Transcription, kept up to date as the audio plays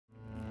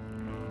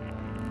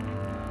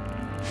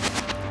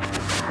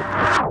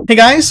Hey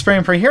guys, Spray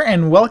and Pray here,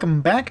 and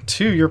welcome back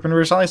to Europa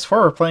Universalis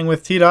 4. We're playing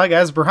with Tdwag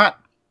as Bharat.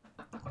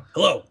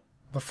 Hello.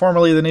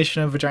 Formerly the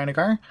nation of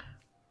Vijayanagar.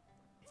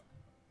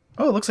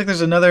 Oh, it looks like there's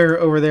another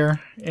over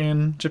there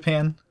in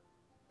Japan.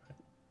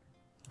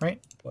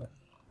 Right? What?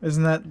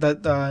 Isn't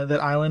that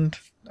island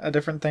a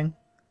different thing?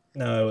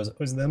 No, it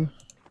was them.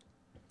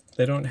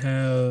 They don't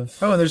have...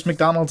 Oh, and there's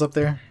McDonald's up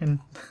there. In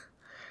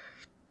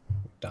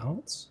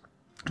McDonald's?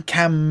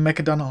 Cam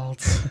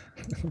McDonald's.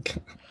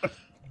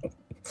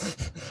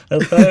 I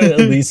thought I'd at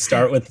least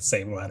start with the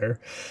same letter.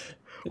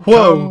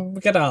 Whoa!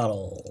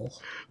 McDonald's.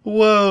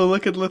 Whoa,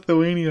 look at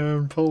Lithuania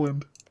and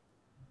Poland.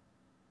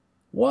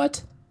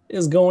 What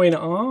is going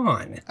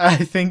on? I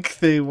think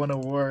they won a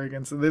war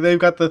against it. They've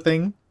got the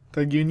thing,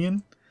 the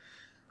union.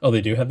 Oh,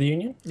 they do have the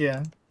union?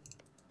 Yeah.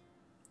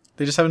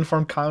 They just haven't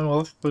formed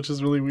Commonwealth, which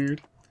is really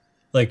weird.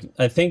 Like,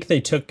 I think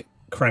they took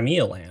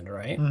Crimea land,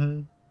 right?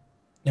 Mm-hmm.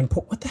 And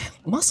what the hell?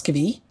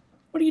 Muscovy?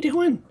 What are you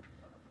doing?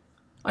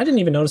 I didn't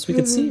even notice we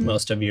could see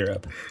most of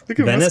Europe. Look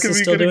at Venice Muscovy is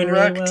still getting doing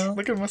wrecked. really well.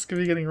 Look at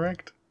Muscovy getting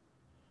wrecked.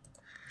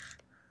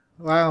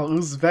 Wow,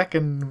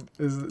 Uzbek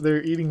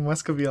they're eating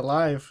Muscovy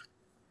alive.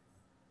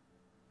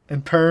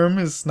 And Perm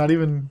is not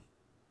even...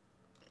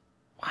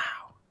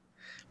 Wow.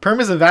 Perm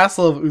is a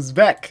vassal of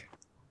Uzbek.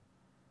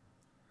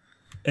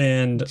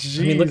 And,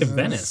 Jesus. I mean, look at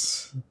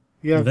Venice.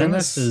 Yeah,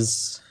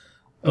 Venice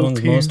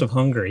owns most of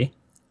Hungary.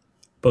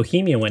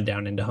 Bohemia went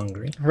down into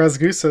Hungary.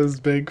 Razgusa is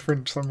big for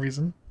some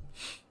reason.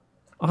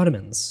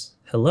 Ottomans,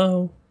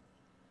 hello.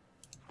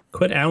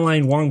 Quit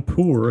allying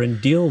Jaunpur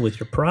and deal with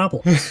your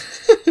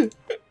problems.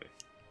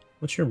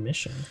 What's your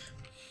mission?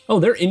 Oh,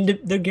 they're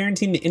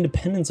guaranteeing the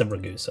independence of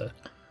Ragusa.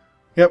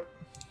 Yep.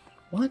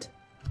 What?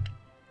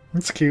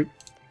 That's cute.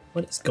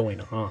 What is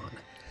going on?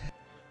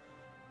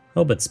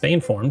 Oh, but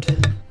Spain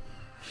formed.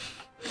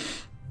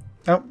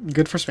 Oh,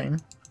 good for Spain.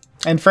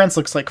 And France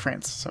looks like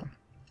France, so.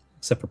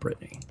 Except for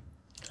Brittany.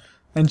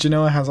 And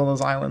Genoa has all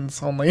those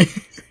islands only.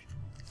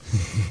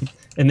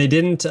 And they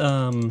didn't...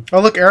 Oh,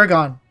 look,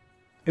 Aragon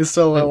is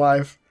still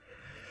alive.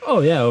 Oh,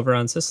 yeah, over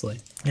on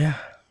Sicily. Yeah,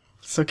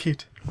 so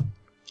cute.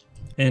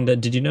 And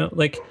did you know,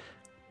 like,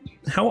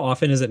 how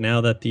often is it now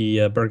that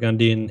the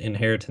Burgundian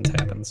inheritance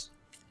happens?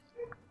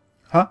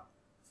 Huh?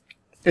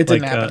 It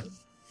didn't happen.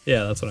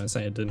 Yeah, that's what I'm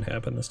saying. It didn't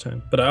happen this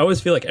time. But I always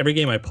feel like every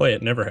game I play,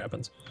 it never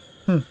happens.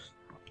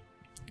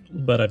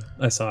 But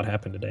I saw it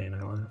happen today, and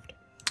I laughed.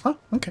 Oh,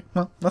 okay.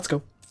 Well, let's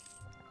go.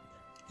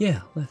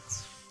 Yeah,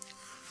 let's.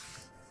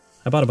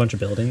 I bought a bunch of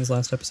buildings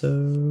last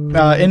episode.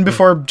 In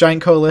before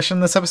Giant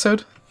Coalition this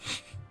episode?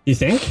 You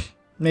think?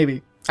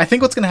 Maybe. I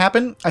think what's going to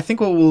happen, I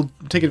think what we'll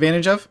take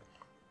advantage of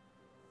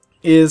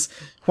is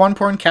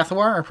Jaunpur and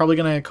Cathawar are probably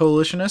going to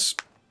coalition us,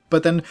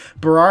 but then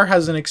Barar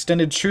has an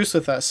extended truce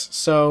with us,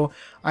 so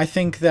I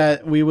think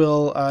that we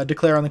will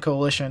declare on the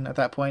coalition at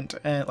that point,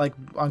 like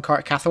on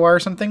Cathawar or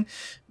something,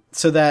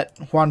 so that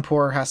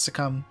Jaunpur has to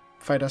come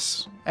fight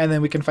us, and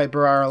then we can fight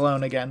Barar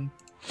alone again.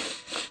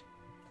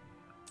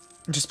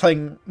 Just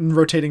playing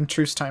rotating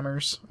truce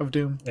timers of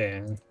Doom.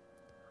 Yeah.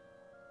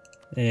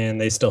 And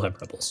they still have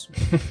rebels.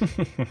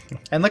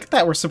 And look at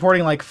that, we're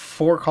supporting like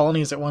 4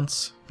 colonies at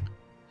once.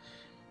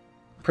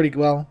 Pretty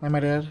well, I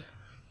might add.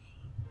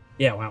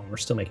 Yeah, wow, we're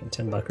still making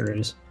 10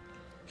 buckaroos.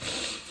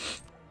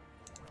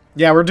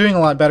 Yeah, we're doing a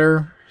lot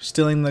better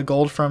stealing the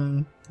gold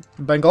from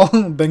Bengal.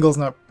 Bengal's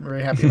not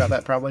very happy about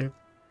that, probably.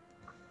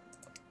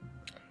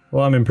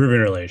 Well, I'm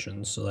improving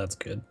relations, so that's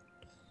good.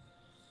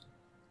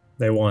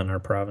 They won our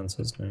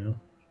provinces now.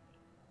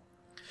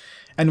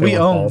 And they we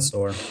own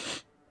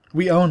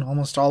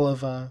almost all of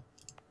the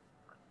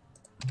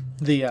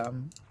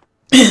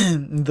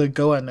the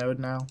Goa node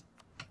now.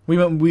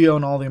 We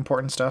own all the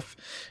important stuff.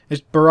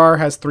 Barar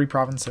has 3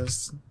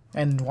 provinces,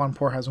 and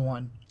Jaunpur has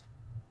 1.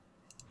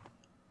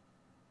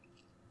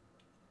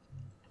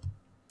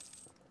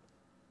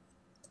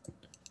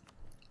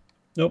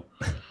 Nope.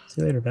 See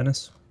you later,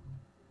 Venice.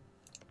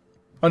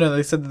 Oh no,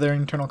 they said that their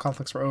internal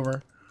conflicts were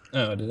over.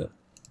 Oh, did it?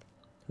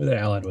 Who are they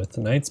allied with?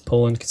 The Knights,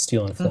 Poland,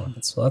 Castile, and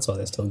Florence. So that's why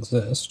they still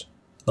exist.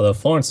 Although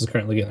Florence is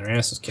currently getting their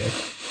asses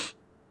kicked.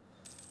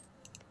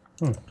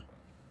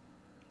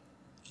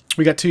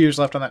 We got 2 years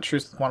left on that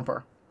truce with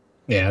Jaunpur.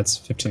 Yeah, it's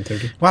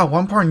 1530. Wow,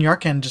 Jaunpur and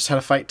Yarkand just had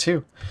a fight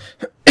too.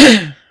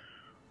 Yeah,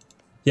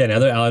 now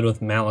they're allied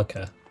with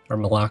Malacca, or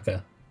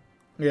Malacca.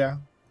 Yeah,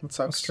 that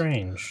How sucks.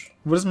 strange.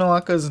 What is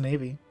Malacca's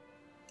navy?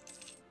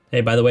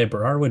 Hey, by the way,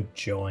 Barar would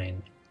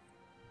join.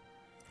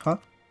 Huh?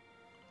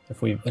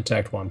 If we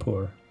attacked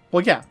Jaunpur.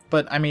 Well, yeah,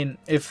 but I mean,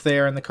 if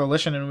they're in the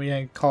coalition and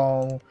we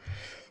call...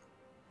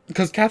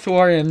 Because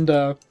Cathawar and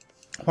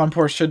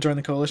Jaunpur should join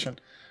the coalition.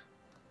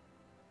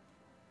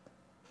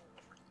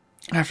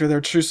 After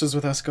their truces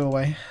with us go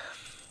away.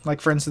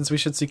 Like, for instance, we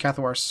should see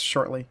Cathawar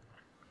shortly.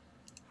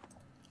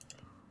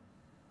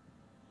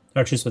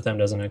 Our truce with them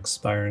doesn't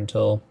expire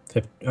until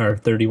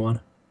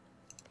 31.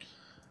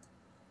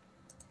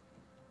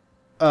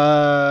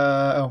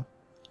 Oh.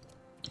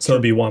 So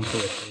it'd be Jaunpur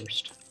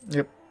first.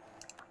 Yep.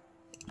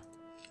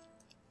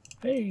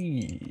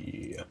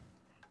 Hey.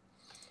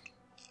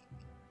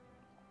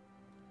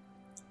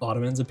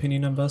 Ottoman's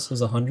opinion of us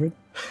is 100.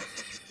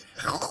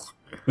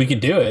 We could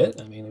do it.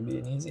 I mean, it'd be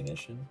an easy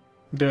mission.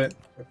 Do it.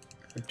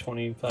 For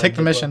 25. Take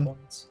the mission.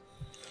 Points.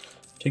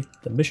 Take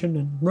the mission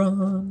and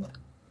run.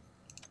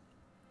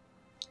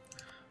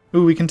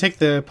 Ooh, we can take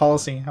the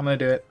policy. I'm gonna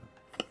do it.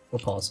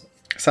 What policy?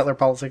 Settler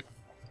policy.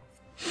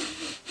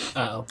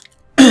 Uh oh.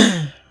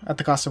 At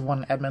the cost of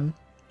 1 admin.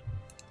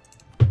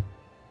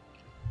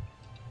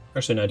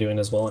 Actually, not doing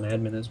as well in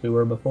admin as we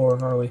were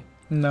before, are we?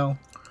 No.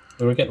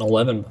 We were getting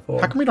 11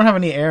 before. How come we don't have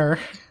any air?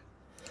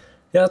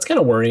 Yeah, that's kind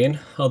of worrying.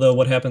 Although,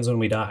 what happens when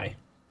we die?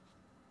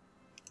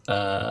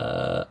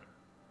 A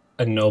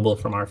noble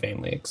from our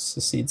family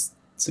succeeds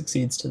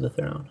to the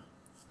throne.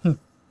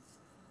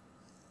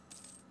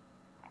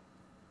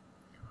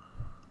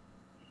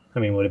 I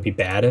mean, would it be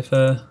bad if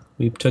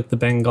we took the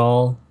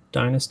Bengal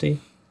dynasty?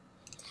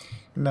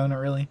 No, not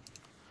really.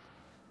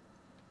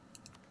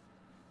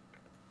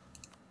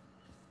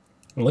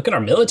 And look at our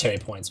military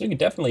points. We could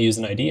definitely use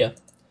an idea.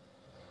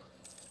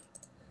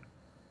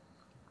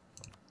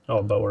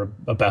 Oh, but we're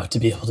about to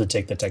be able to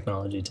take the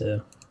technology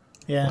too.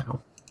 Yeah.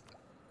 Wow.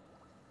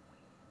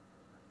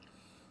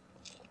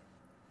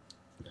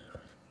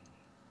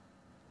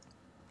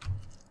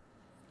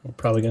 We're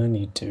probably going to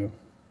need to.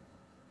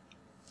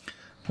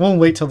 We'll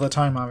wait till the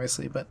time,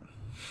 obviously, but...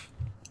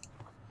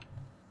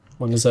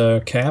 When is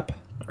a cap?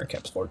 Our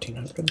cap's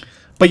 1400.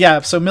 But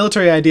yeah, so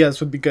military ideas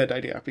would be good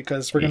idea,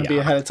 because we're going to be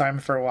Yeah. ahead of time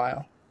for a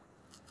while.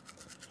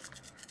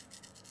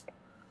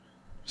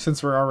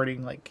 Since we're already,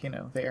 like, you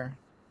know, there.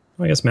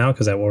 Well, I guess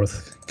Malika's at war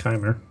with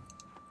Khmer.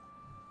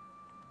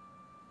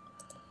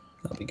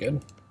 That'll be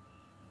good.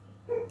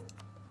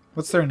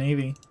 What's their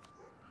navy?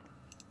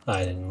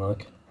 I didn't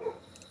look.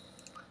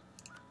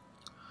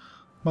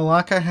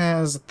 Malacca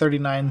has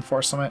 39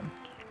 force limit.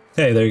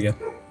 Hey, there you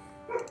go.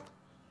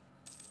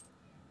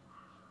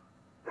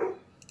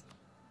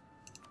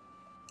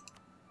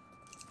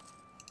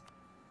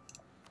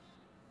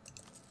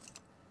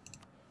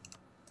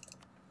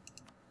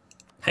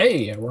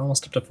 Hey, we're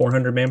almost up to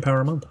 400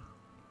 manpower a month.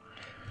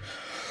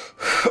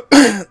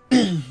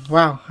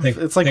 Wow.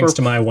 It's like thanks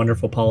to my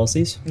wonderful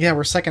policies. Yeah,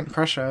 we're second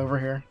Prussia over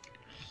here.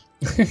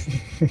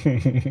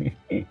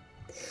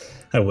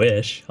 I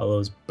wish. All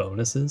those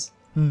bonuses.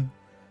 Hmm.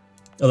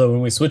 Although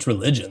when we switch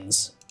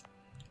religions,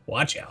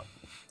 watch out.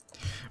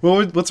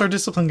 Well, what's our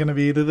discipline going to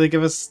be? Does that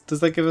give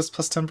us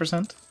plus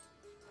 10%?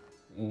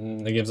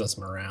 That gives us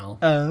morale.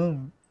 Oh.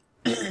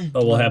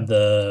 But we'll have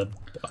the...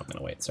 Oh, I'm going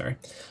to wait, sorry.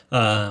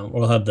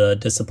 We'll have the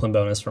discipline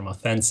bonus from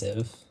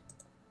offensive.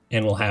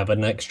 And we'll have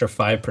an extra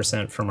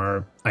 5% from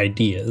our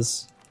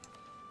ideas.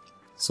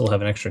 So we'll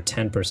have an extra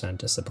 10%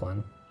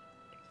 discipline.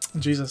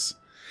 Jesus.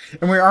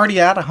 And we're already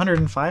at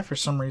 105 for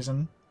some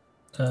reason.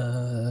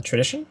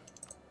 Tradition?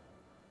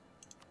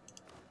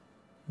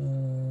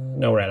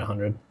 No, we're at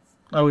 100.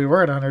 Oh, we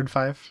were at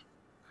 105.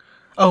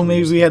 Oh,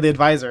 maybe we had the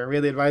advisor. We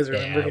had the advisor.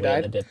 Remember he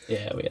died?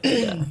 Yeah, we had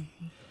to die.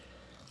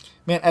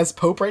 Man, as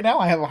Pope right now,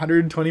 I have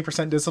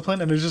 120%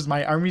 discipline, and it's just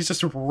my army's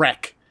just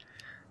wreck.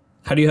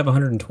 How do you have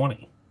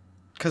 120?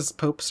 Because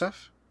Pope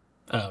stuff.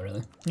 Oh,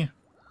 really? Yeah.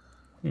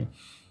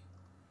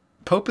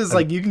 Pope is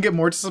like, you can get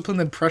more discipline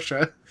than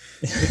Prussia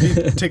if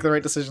you take the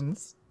right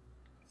decisions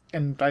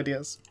and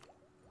ideas.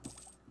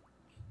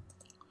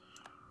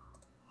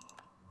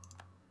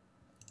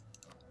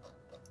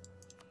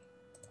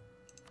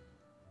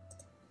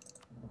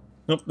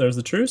 Nope, there's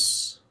the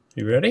truce.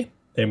 You ready?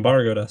 They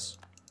embargoed us.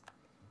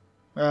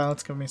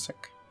 Let's give me a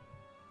sec.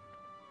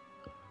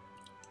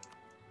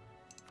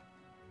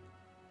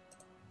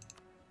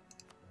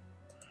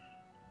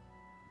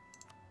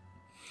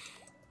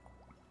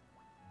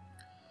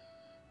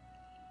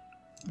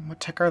 What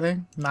tech are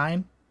they?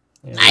 9?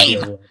 Yeah,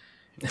 9!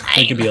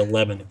 They could be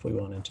 11 if we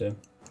wanted to.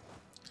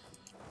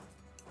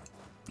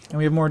 And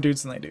we have more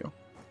dudes than they do.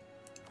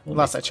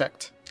 Last I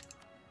checked.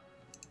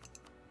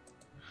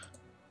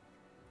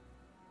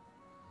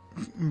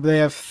 They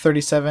have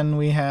 37,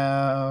 we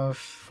have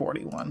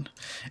 41.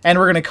 And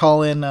we're going to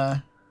call in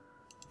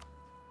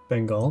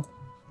Bengal?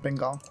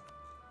 Bengal.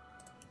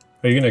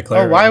 Are you going to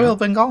declare? Oh, why will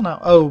Bengal now?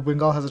 Oh,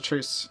 Bengal has a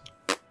truce.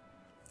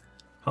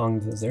 How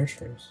long is their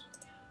truce?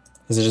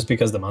 Is it just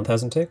because the month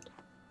hasn't ticked?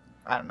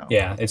 I don't know.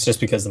 Yeah, it's just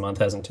because the month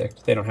hasn't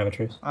ticked. They don't have a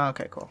truce.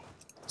 Okay, cool.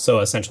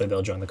 So essentially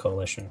they'll join the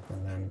coalition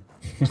and then...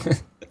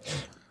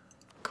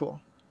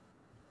 Cool.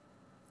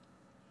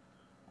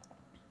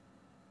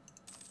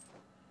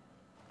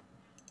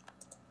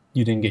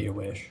 You didn't get your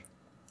wish.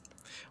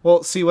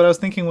 Well, see, what I was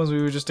thinking was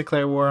we would just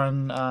declare war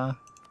on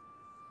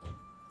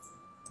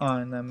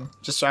them,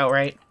 just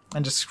outright,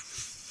 and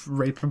just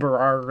rape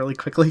Berar really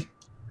quickly,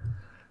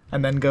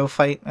 and then go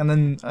fight, and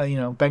then you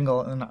know,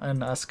 Bengal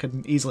and us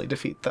could easily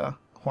defeat the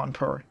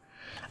Jaunpur.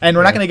 And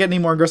we're not going to get any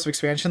more aggressive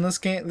expansion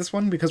this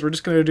one because we're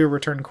just going to do a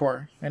return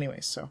core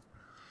anyways. So.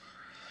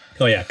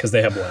 Oh yeah, because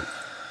they have what,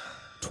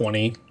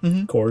 20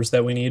 cores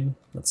that we need.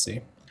 Let's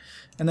see.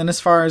 And then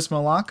as far as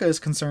Malacca is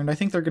concerned, I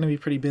think they're going to be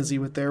pretty busy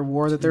with their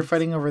war that they're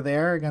fighting over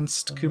there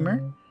against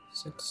Khmer.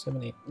 6,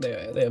 7, 8.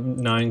 They have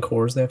 9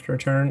 cores they have to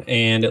return,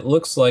 and it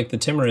looks like the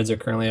Timurids are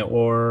currently at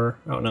war.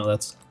 Oh no,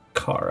 that's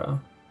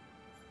Kara.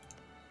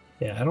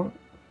 Yeah, I don't...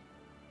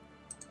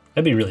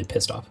 I'd be really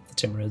pissed off if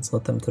the Timurids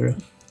let them through.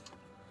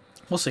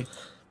 We'll see.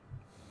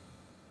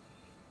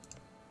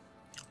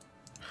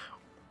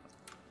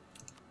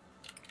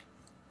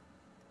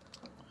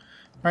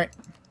 Alright,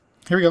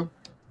 here we go.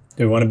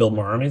 Do we want to build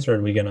more armies, or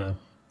are we gonna...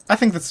 I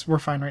think we're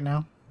fine right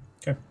now.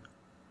 Okay.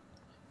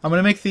 I'm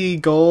gonna make the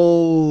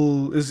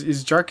goal... Is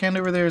Jharkhand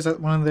over there? Is that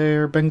one of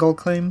their Bengal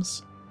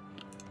claims?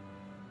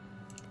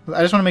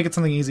 I just want to make it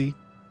something easy.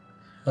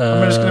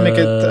 I'm just gonna make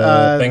it...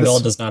 Bengal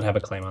does not have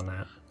a claim on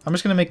that. I'm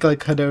just gonna make like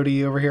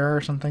Hadoti over here or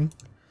something.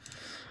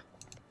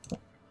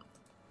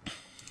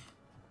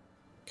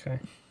 Okay.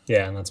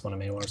 Yeah, and that's one of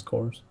Maywar's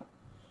cores.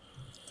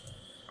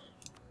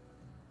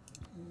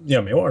 Yeah,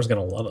 Maywar's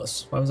gonna love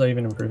us. Why was I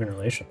even improving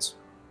relations?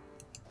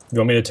 You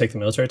want me to take the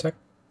military tech?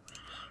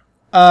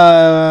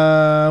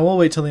 We'll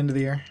wait till the end of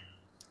the year.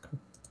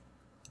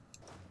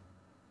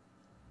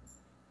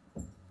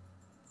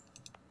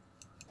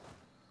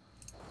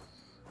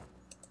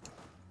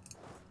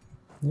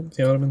 Yep,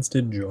 the Ottomans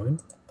did join.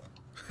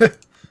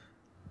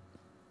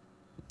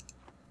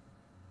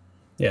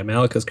 Yeah,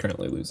 Malika's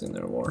currently losing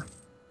their war.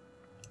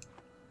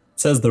 It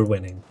says they're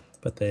winning,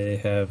 but they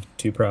have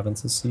 2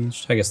 provinces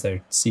sieged. I guess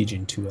they're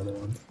sieging 2 other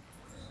ones.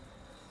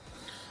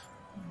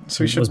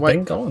 So we should Was wipe.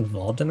 Bengal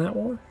involved in that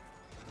war?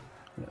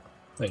 No,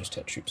 they just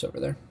had troops over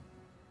there.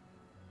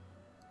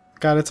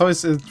 God,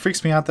 it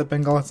freaks me out that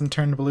Bengal hasn't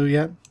turned blue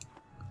yet.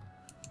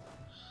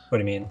 What do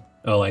you mean?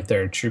 Oh, like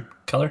their troop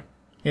color?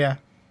 Yeah.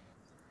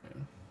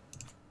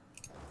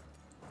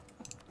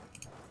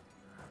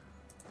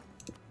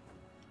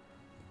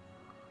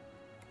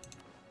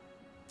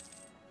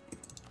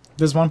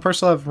 Does one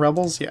person have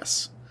rebels?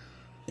 Yes.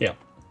 Yeah,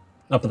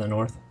 up in the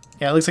north.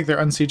 Yeah, it looks like they're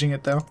unsieging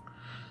it though.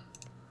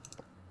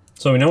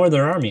 So we know where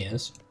their army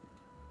is.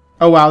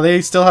 Oh wow,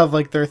 they still have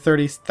like their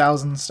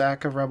 30,000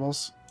 stack of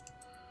rebels.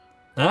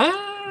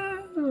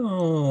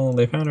 Oh,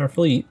 they found our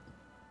fleet.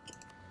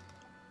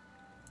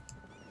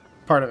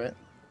 Part of it.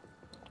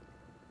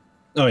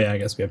 Oh yeah, I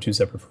guess we have 2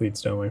 separate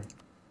fleets, don't we?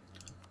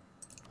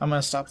 I'm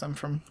gonna stop them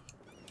from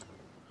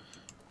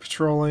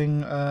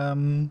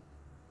patrolling.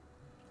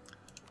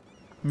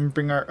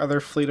 Bring our other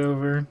fleet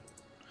over.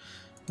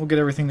 We'll get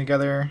everything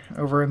together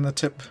over in the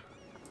tip.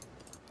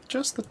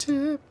 Just the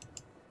tip.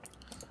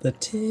 The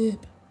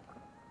tip.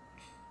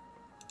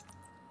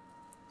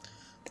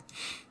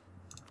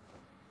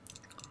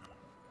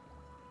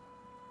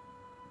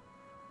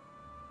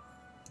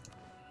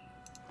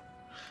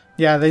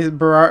 Yeah,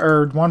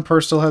 one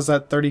per still has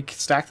that 30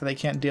 stack that they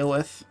can't deal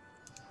with.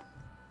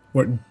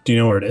 What, do you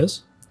know where it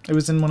is? It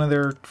was in one of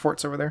their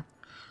forts over there.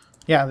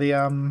 Yeah,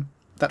 the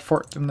that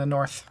fort in the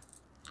north.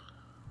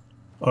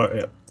 Oh,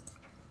 yeah.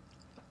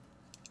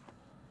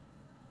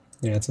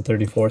 Yeah, it's a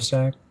 34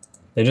 stack.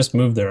 They just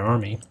moved their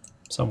army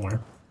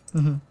somewhere.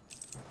 Mm-hmm.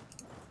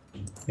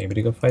 Maybe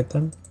to go fight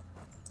them?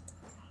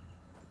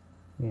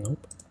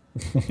 Nope.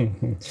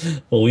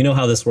 Well, we know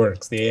how this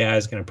works. The AI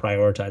is going to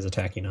prioritize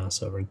attacking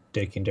us over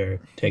taking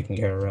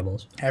care of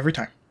rebels. Every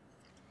time.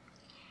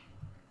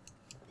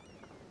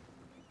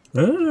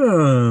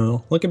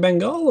 Oh, look at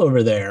Bengal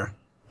over there.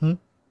 Hmm?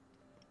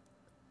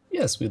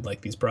 Yes, we'd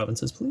like these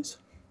provinces, please.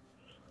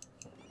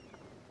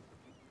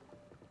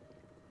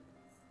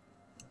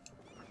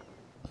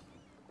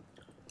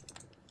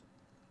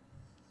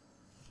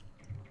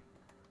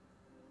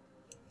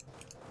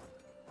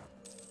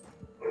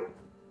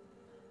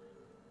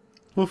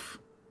 Woof.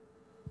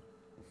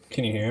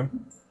 Can you hear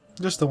him?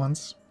 Just the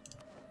ones.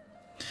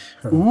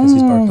 Because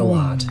he's barked a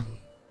lot.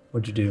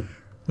 What'd you do?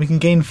 We can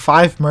gain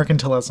 5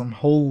 mercantilism.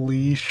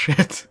 Holy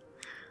shit.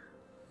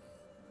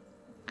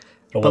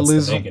 But But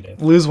what's the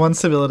negative? lose 1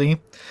 civility.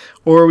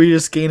 Or we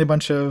just gain a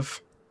bunch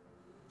of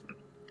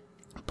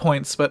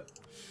points, but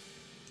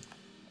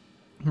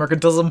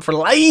mercantilism for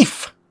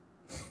life!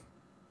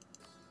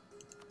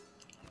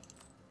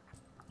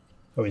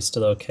 Are we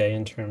still okay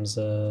in terms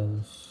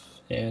of...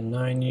 Yeah,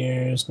 9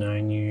 years,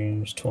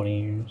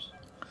 20 years.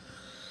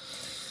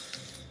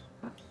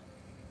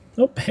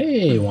 Oh,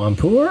 hey,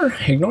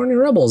 Jaunpur. Ignoring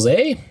your rebels,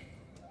 eh?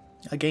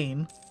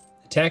 Again.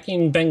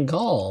 Attacking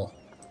Bengal,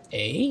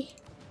 eh?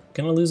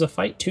 Gonna lose a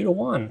fight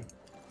 2-1.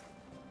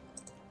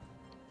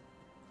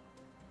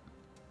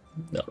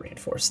 They'll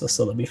reinforce this,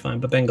 so they'll be fine,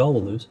 but Bengal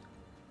will lose.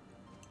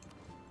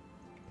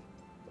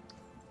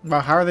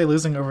 Wow, how are they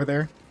losing over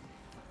there?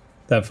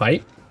 That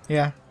fight?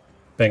 Yeah.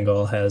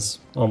 Bengal has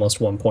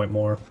almost 1 point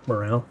more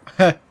morale.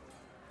 And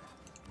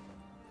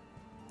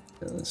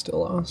they still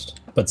lost.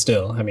 But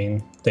still, I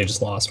mean, they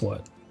just lost,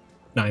 what,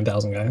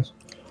 9,000 guys?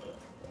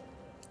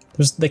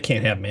 They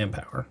can't have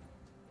manpower.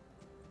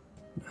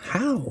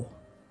 How?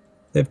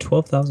 They have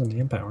 12,000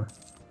 manpower.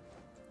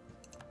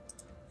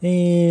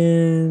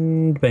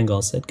 And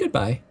Bengal said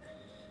goodbye.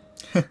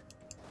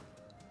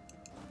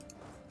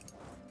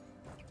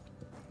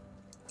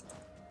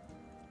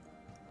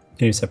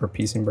 New separate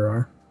peace in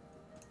Berar.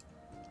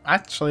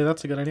 Actually,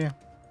 that's a good idea.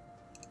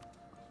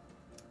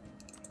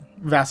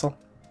 Vassal.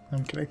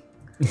 I'm kidding.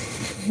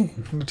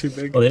 I'm too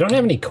big. Well, they don't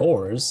have any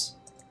cores.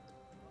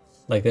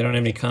 Like, they don't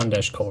have any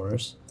Kandesh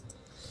cores.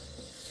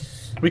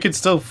 We could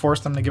still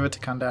force them to give it to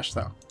Kandesh,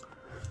 though.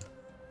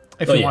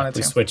 If Oh, we yeah, wanted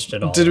we to. switched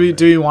it all. Do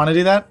we want to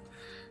do that?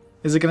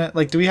 Is it gonna,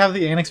 like, do we have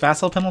the Annex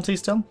Vassal penalty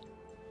still?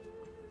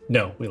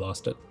 No, we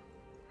lost it.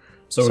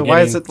 So, So we're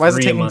why is getting it 3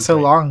 a taking month so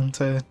right long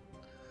to...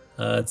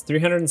 It's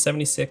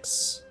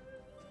 376.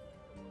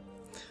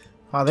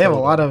 Wow, they have a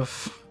total. lot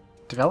of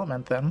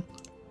development then.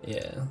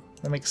 Yeah.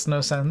 That makes no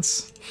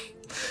sense.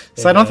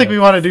 They So I don't think have we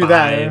want to do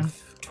that.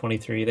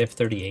 23. They have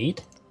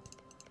 38.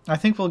 I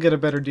think we'll get a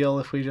better deal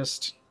if we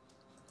just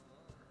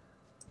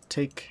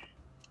take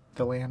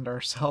the land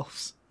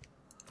ourselves.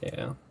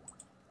 Yeah.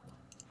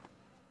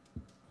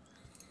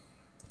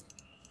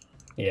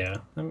 Yeah.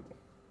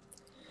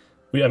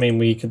 I mean,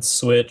 we could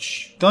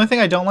switch. The only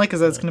thing I don't like is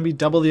that it's going to be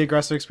double the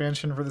aggressive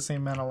expansion for the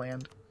same amount of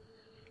land.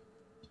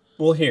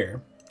 Well,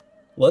 here.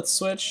 Let's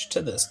switch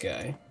to this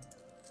guy.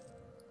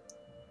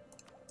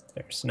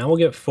 There. So now we'll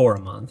get 4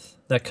 a month.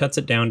 That cuts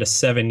it down to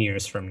 7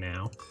 years from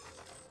now.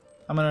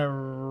 I'm going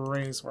to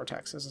raise more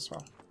taxes as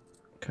well.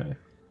 Okay.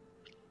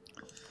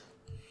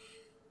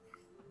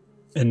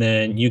 And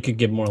then you could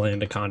give more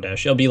land to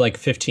Kandesh. It'll be like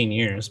 15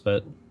 years,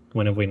 but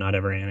when have we not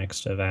ever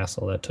annexed a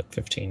vassal that took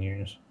 15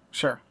 years?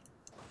 Sure.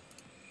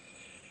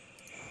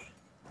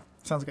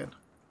 Sounds good.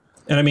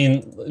 And I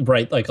mean,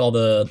 right, like all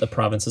the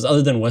provinces,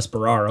 other than West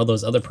Berar, all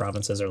those other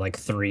provinces are like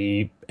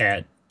 3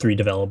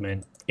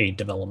 development, 8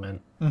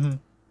 development. Mm-hmm.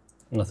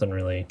 Nothing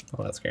really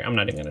all that scary. I'm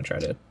not even going to try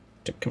to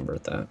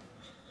convert that.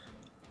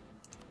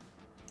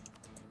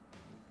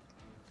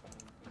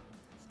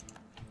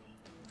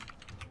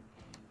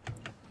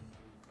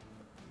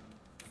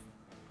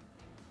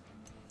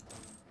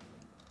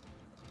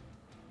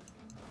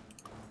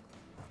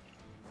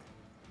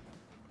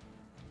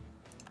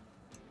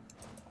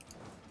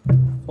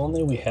 If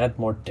only we had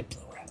more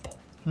Diplo rep.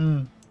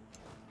 Hmm.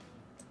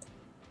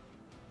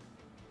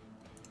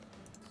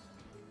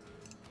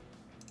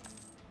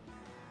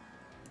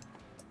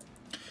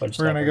 We're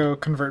going to go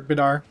convert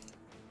Bidar.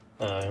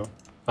 I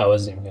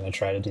wasn't even going to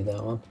try to do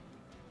that one.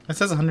 It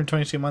says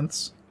 122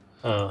 months.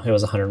 It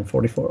was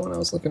 144 when I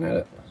was looking at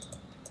it.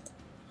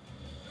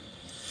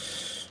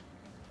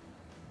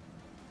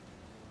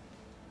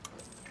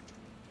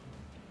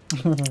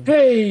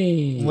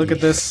 Hey! Look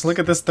at this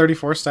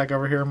 34 stack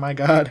over here, my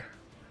god.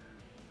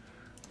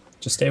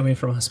 Just stay away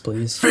from us,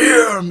 please.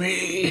 Fear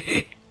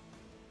me!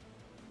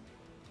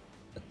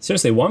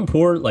 Seriously,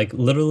 Jaunpur, like,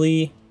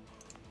 literally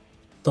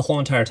the whole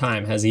entire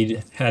time has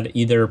had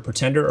either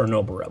Pretender or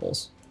Noble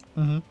Rebels.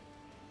 Mm-hmm.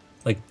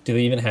 Like, do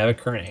they even have a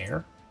current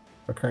heir?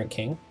 Or current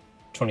king?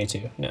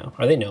 22. No.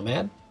 Are they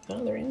Nomad?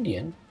 No, they're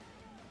Indian.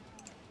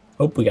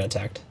 Oh, we got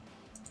attacked.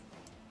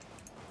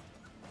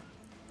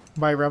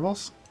 By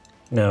rebels?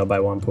 No, by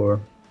Jaunpur.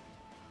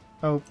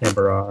 Oh. And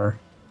Berar.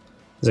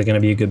 Is it going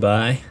to be a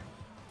goodbye?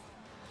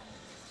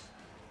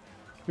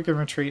 We can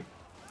retreat.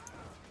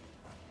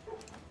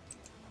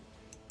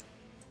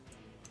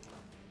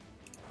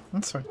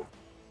 That's fine.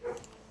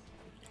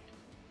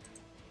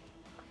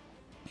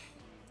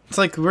 It's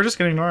like, we're just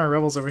gonna ignore our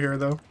rebels over here,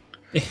 though.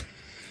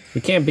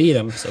 We can't beat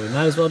them, so we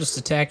might as well just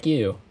attack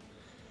you.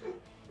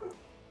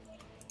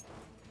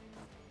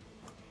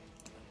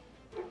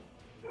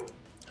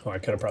 Oh, I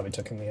could have probably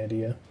taken the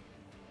idea.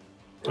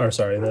 Or,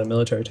 sorry, the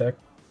military tech.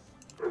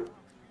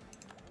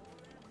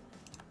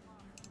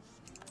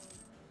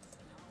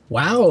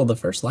 Wow, the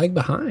first lag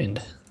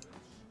behind.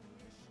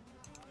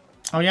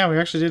 Oh yeah, we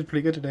actually did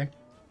pretty good today.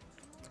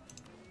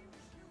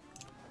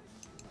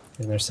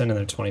 And they're sending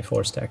their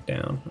 24 stack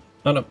down.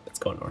 Oh no, it's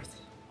going north.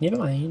 Never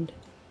mind.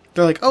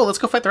 They're like, oh, let's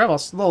go fight the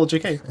rebels. Lol,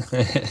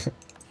 JK.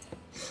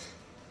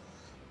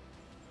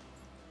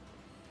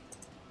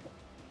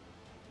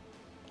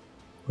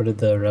 Where did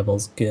the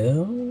rebels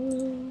go?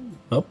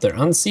 Oh, they're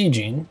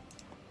unsieging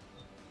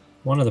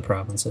one of the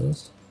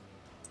provinces.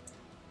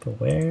 But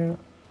where?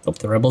 Oh,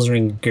 the rebels are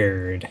in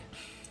Gerd.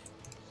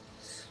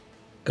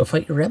 Go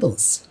fight your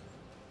rebels.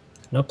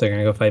 Nope, they're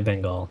gonna go fight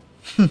Bengal.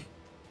 Do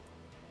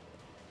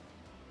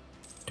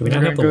we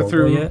not have the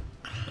logo yet?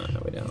 Oh,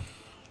 no, we don't.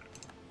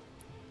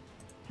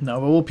 No,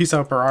 but we'll peace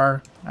out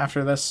Berar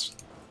after this.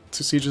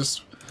 2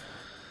 sieges.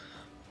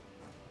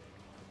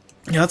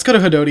 Yeah, let's go to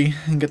Hadodi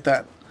and get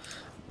that.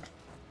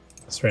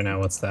 So right now,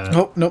 what's that?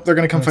 Oh, nope, they're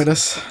gonna come fight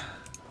us.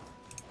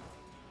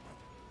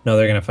 No,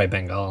 they're gonna fight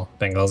Bengal.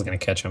 Bengal's gonna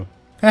catch them.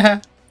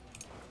 To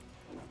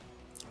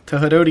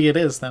Hadodi it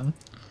is, then.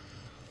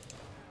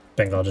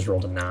 Bengal just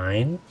rolled a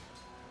 9.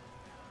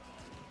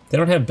 They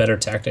don't have better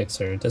tactics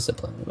or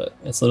discipline, but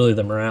it's literally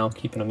the morale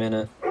keeping them in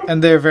it.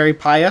 And they're very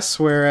pious,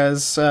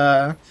 whereas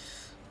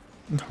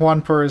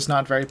Jaunpur is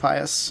not very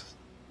pious.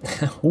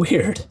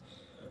 Weird.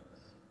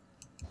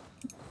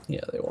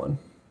 Yeah, they won.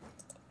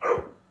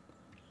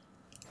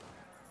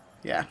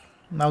 Yeah,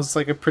 that was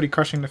like a pretty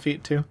crushing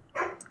defeat, too.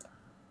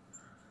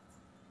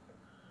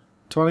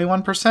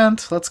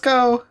 21%, let's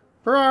go!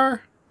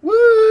 Berar!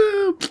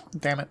 Woo!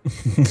 Damn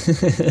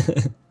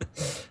it.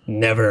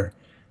 Never.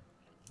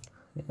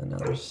 Yeah, no,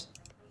 there's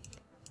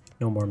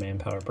no more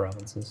manpower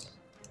provinces.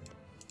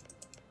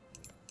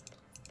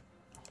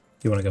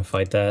 You want to go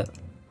fight that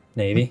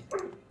navy?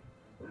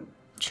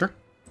 Sure.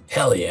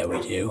 Hell yeah,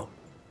 we do.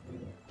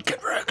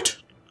 Get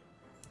wrecked.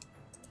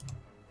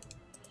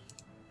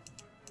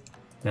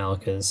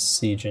 Malacca's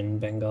siege in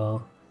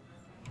Bengal.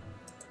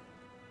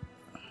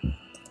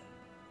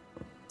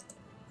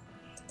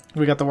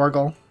 We got the war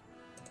goal.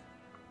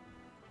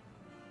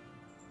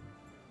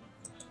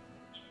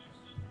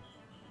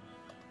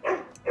 Does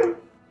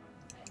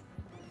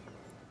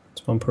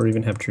Jaunpur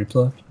even have troops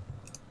left?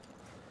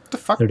 What the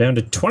fuck? They're down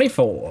to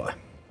 24.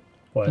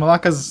 What?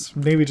 Malacca's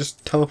navy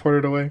just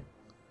teleported away.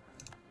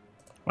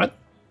 What?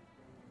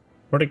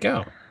 Where'd it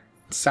go?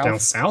 South. Down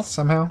south?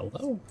 Somehow.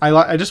 Hello?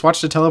 I just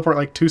watched it teleport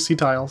like 2 sea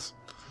tiles.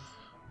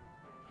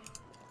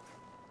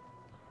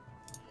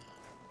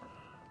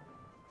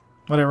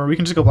 Whatever, we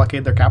can just go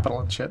blockade their capital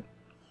and shit.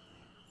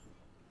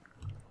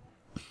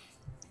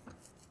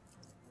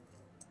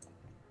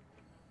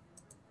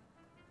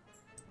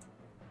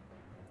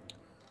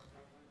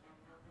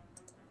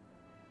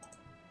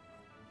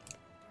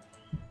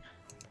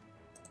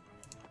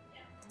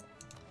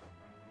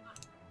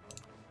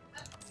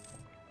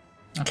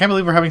 I can't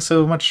believe we're having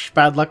so much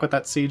bad luck with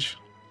that siege.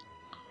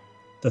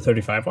 The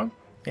 35 one?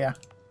 Yeah.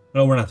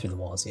 No, we're not through the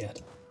walls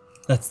yet.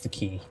 That's the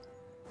key.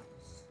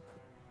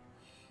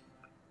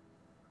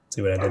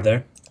 See what I did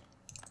there?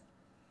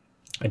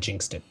 I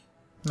jinxed it.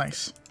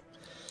 Nice.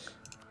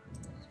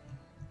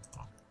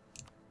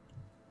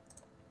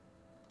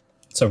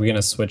 So we're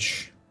gonna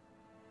switch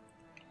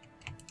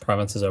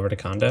provinces over to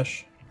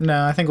Khandesh?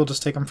 No, I think we'll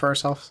just take them for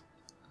ourselves.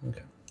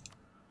 Okay.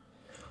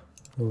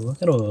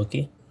 Look at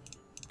Oki.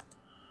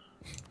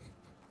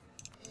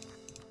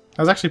 That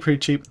was actually pretty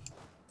cheap.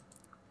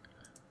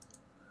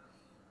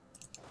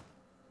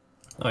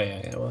 Oh yeah,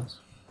 it was.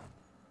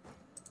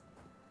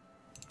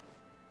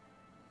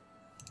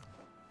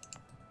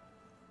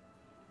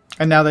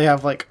 And now they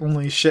have like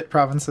only shit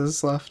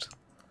provinces left.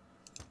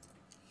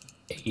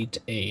 8,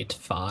 8,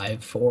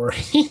 5, 4.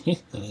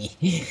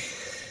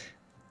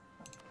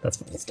 That's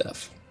funny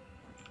stuff.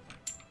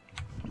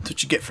 That's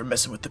what you get for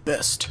messing with the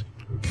best.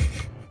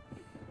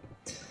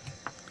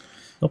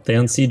 Oh, they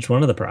unsieged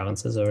one of the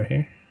provinces over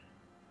here.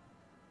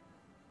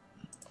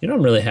 You know what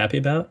I'm really happy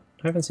about?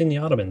 I haven't seen the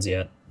Ottomans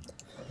yet.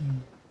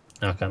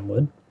 Knock on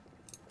wood.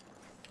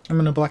 I'm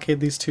gonna blockade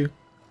these two.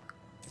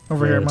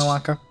 Over here in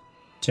Malacca.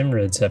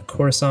 Timurids have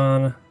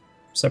Khorasan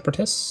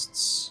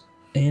separatists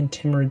and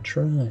Timurid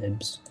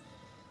tribes.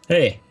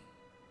 Hey!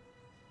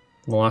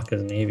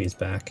 Malacca's navy's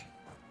back.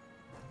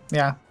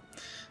 Yeah.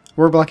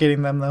 We're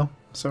blockading them though,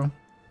 so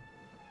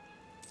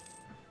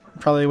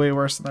probably way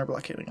worse than they're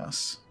blockading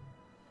us.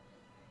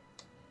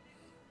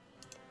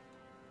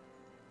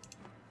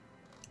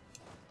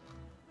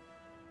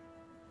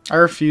 I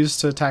refuse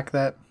to attack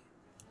that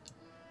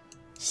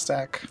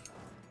stack.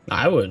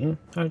 I wouldn't.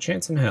 Not a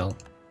chance in hell.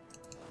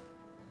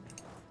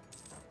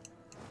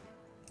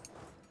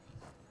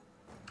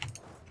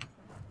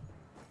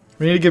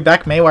 We need to give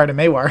back Maywar to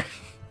Maywar.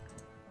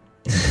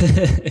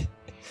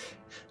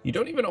 You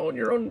don't even own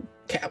your own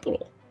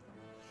capital.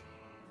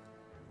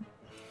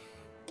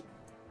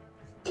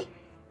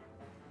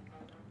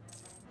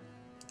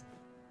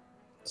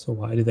 So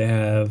why do they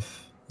have...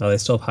 Oh, they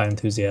still have high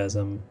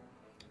enthusiasm.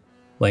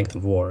 Length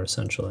of war,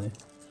 essentially.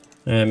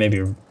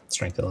 Maybe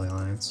strength of the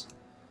alliance.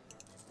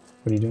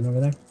 What are you doing over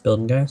there?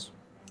 Building guys?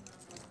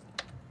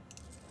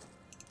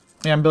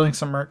 Yeah, I'm building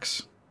some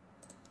mercs.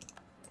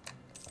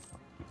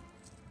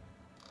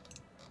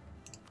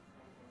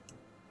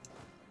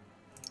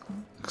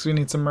 Because we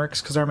need some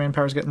mercs because our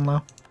manpower's getting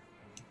low.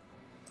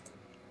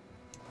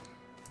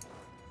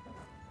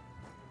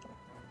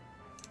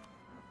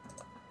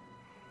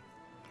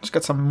 Just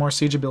got some more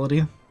siege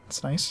ability.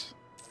 It's nice.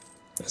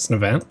 It's an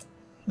event?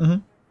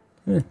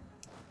 Mm-hmm. Yeah.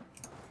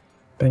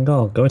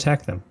 Bengal, go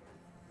attack them.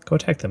 Go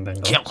attack them,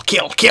 Bengal.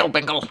 Kill,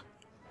 Bengal!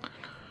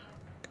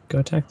 Go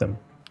attack them.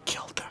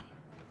 Kill them.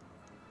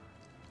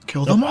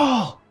 Kill them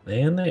all!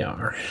 And they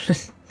are.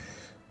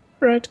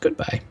 Right,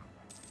 goodbye.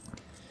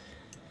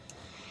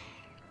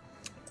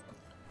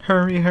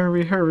 Hurry,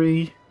 hurry,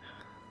 hurry.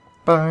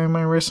 Buy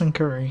my rice and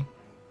curry.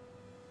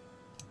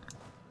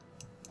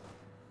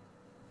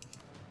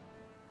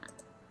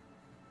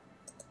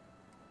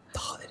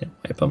 Oh, they didn't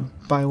wipe them.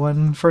 Buy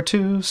 1 for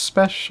 2,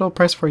 special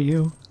price for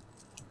you.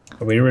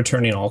 Are we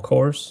returning all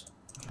cores?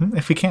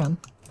 If we can.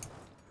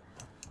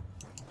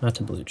 Not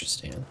to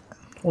Baluchistan.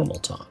 Or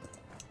Multan.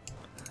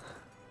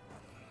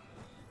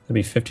 That'd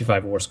be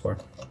 55 war score.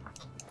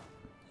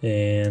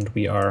 And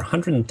we are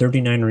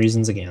 139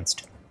 reasons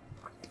against.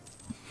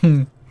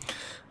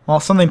 Well,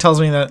 something tells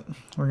me that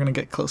we're going to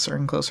get closer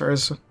and closer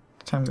as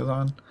time goes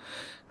on.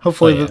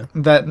 Hopefully Oh,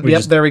 yeah.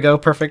 yep, there we go.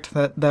 Perfect.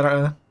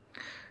 That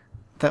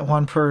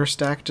one per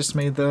stack just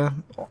made the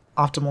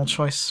optimal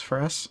choice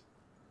for us.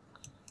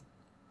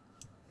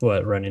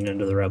 What, running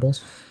into the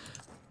rebels?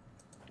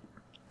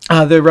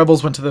 The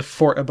rebels went to the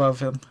fort above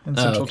him in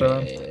central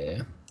Durham.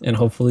 Yeah. And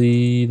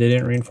hopefully they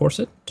didn't reinforce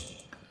it.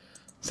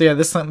 So yeah,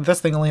 this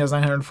thing only has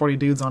 940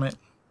 dudes on it.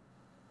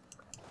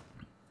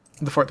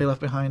 The fort they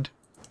left behind.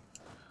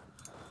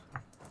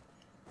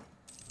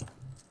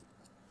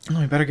 Oh,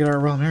 we better get our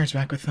royal marriage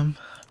back with them.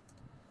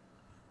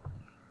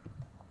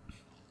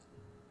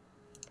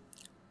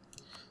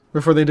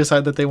 Before they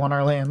decide that they want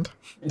our land.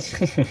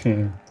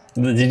 I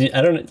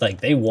don't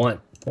like they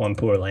want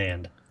Jaunpur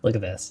land. Look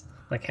at this.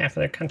 Like half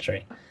of their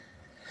country.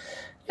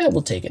 Yeah,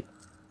 we'll take it.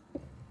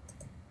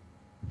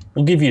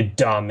 We'll give you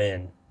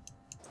Damin.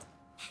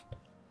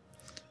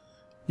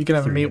 You can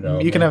have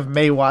you can have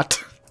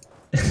Maywat.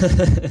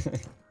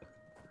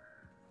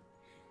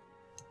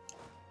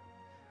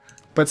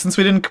 But since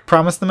we didn't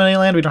promise them any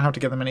land, we don't have to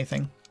give them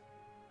anything.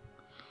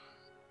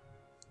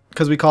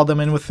 Because we called them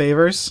in with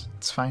favors,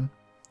 it's fine.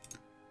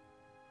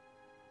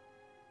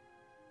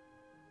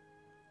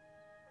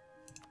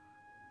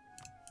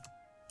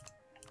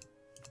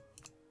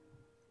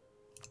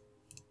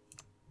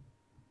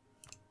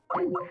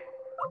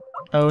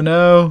 Oh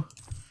no!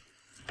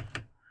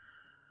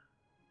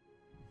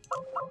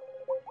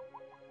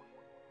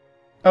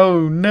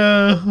 Oh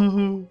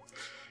no!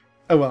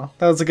 Oh well,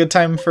 that was a good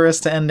time for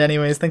us to end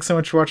anyways. Thanks so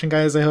much for watching,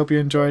 guys. I hope you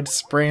enjoyed.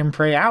 Spray and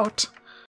pray out!